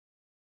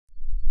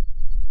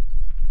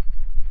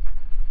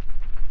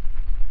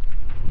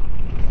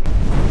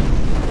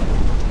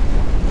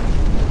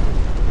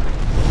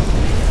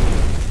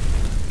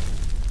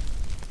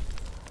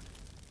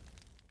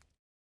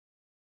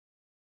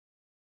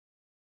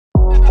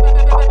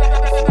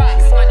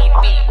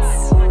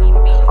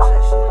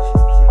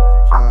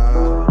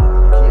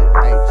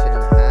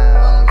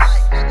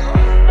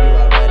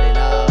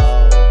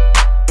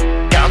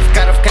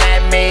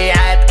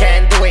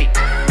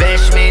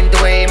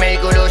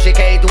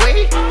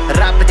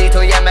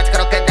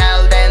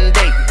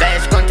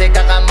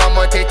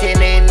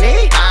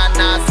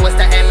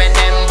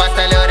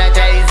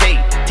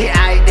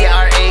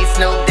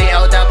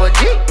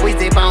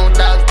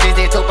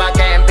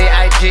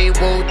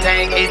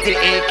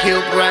T.i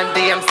Run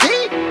DMC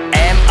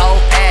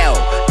M.o.l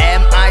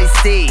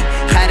m.i.c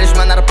خارج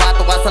من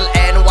رباط وصل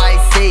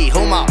N.y.c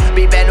هما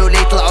بيبانوا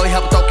لي طلعوا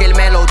يهبطوا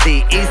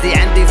كالميلودي ايزي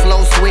عندي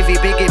فلو سويفي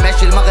بيجي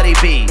ماشي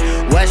المغربي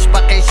واش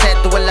باقي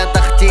شد ولا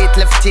ضغطي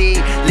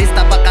تلفتي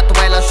ليستا باقا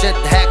طويلة شد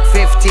هاك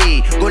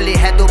 50 قولي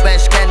هادو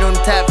باش كانوا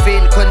نتا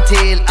فين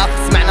كنتي الاخ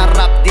سمعنا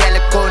الراب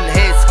ديالك كون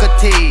هي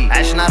سكتي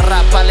عشنا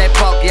الراب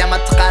اليبوك يا ما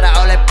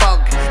تقارعوا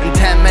ليبوك انت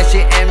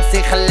ماشي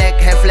MC خليك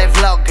هي في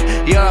فلوج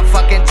You're a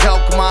fucking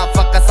joke ما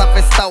فكا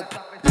صافي ستوب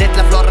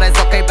ليتلا فلو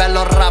الريزو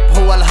كيبانلو الراب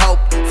هو الهوب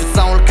في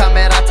الصون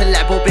الكاميرات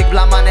تلعبو بيك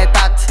بلا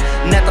مانيطات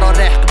نترو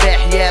ريح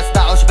قبيح ياس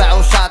داعو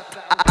شبعو شاط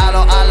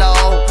الو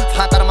الو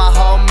فخاطر ما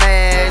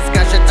هوميز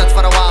كان شتت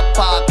في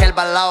روابا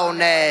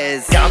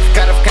كالبالونيز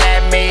كنفكر في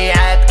كلامي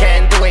عاد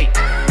كان دوي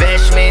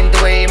باش من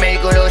دوي ما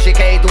يقولوش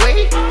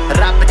كيدوي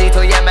الراب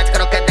بديتو يامات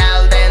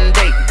كروكودايل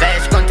دندي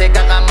باش كنت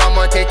gagha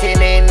مومو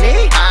تيني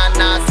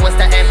ناز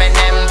تويستا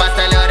Eminem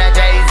busta luda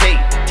jayz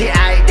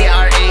T.i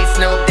Dre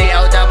snoop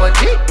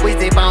d.o.g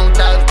weezy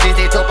bonethugs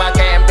jeezy Tupac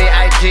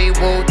b.i.g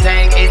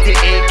wutan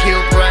T.i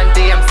Run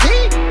DMC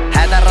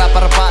هذا الراب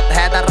رباط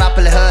هذا الراب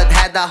الهود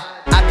هذا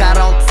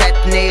اكارونت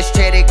ستني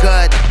اشتري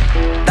جود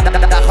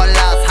داخل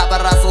لا صحاب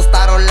الراس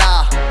وسطار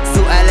ولا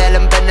سؤال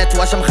المبنت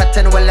واش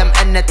مختن ولا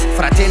مأنت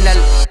فرعتينا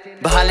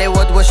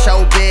بهوليوود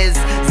والشو بيز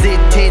زيد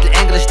تيد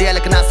الانجليش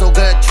ديالك ناس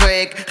وجود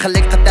تريك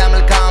خليك قدام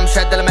الكام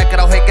شاد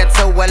الميكرا وهيك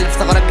تسول في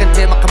صغرك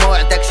انتي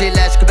مقموع داكشي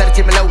لاش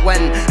كبرتي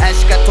ملون اش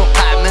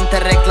كتوقع من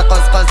تريك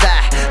لقوس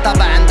قزاح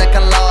طبع عندك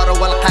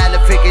اللور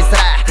والقالب فيك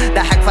يسراح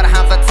ضحك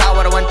فرحان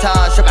فتصاور وانت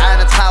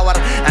شبعان تخاور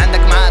عندك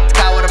مع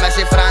تكاور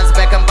ماشي فرانس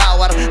بيكن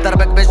باور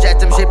ضربك بالجاه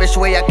تمشي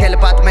بشويه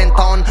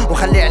كالبادمنتون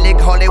وخلي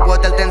عليك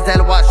هوليوود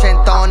لتنزل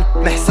واشنطن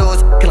محسوس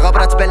كل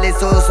غبره تبان لي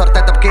سوس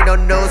ورطيت بكيلو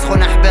النوس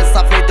خونا حبيس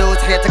صافي دوز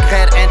حياتك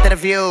غير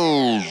انترفيو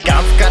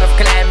كنفكر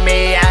في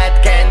كلامي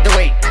عاد كان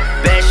دوي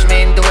باش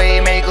من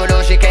دوي ما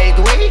يقولوش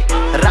كيدوي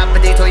الراب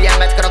بديتو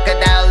يامات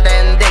كروكودايل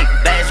دندي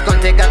باش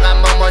كنت gagha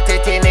مومو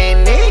تيني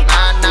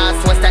ناز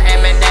تويستا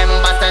Eminem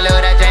busta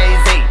luda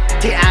jayz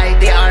T.i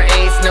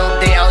Dre snoop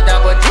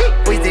d.o.g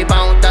weezy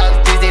bonethugs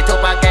jeezy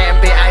Tupac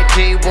b.i.g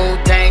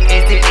wutan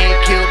T.i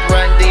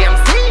Run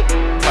DMC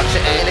فكش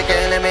إلي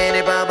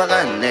كلميني بابا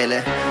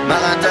غنيلي ما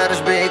غنترش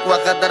بيك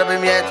وقدر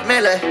ب100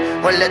 ميلي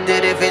ولا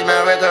ديري فيج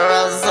مع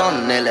ريكورال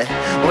صنيلي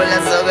ولا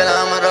سوق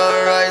الامر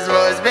رويز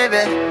رويز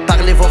بيبي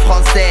parlez vous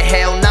français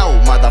hell no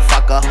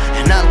motherfucker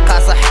حنا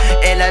القاصح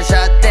إلا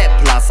جات دي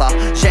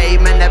بلاصة جاي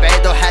من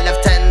بعيد وحالف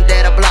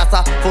تندير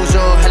بلاصة في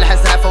وجوه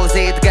الحسرة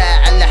وزيد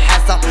كاع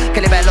الحاسة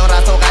كلي بالو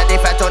راسو غادي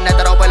فاتو